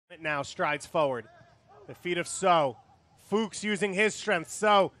Now strides forward. The feet of Sowe. Fuchs using his strength.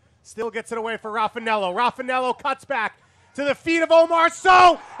 Sowe still gets it away for Raffanello. Raffanello cuts back to the feet of Omar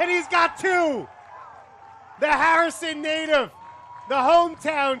Sowe, and he's got two. The Harrison native, the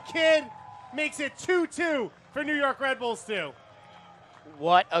hometown kid, makes it 2-2 for New York Red Bulls 2.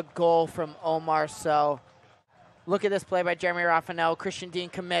 What a goal from Omar Sowe. Look at this play by Jeremy Raffanello. Christian Dean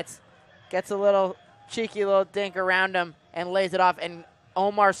commits, gets a little cheeky little dink around him, and lays it off. And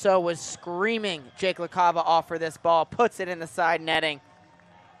Omar Sowe was screaming Jake LaCava off for this ball, puts it in the side netting.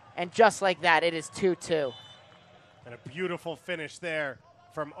 And just like that, it is 2-2. And a beautiful finish there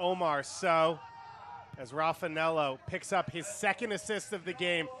from Omar Sowe as Raffanello picks up his second assist of the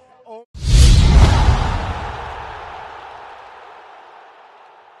game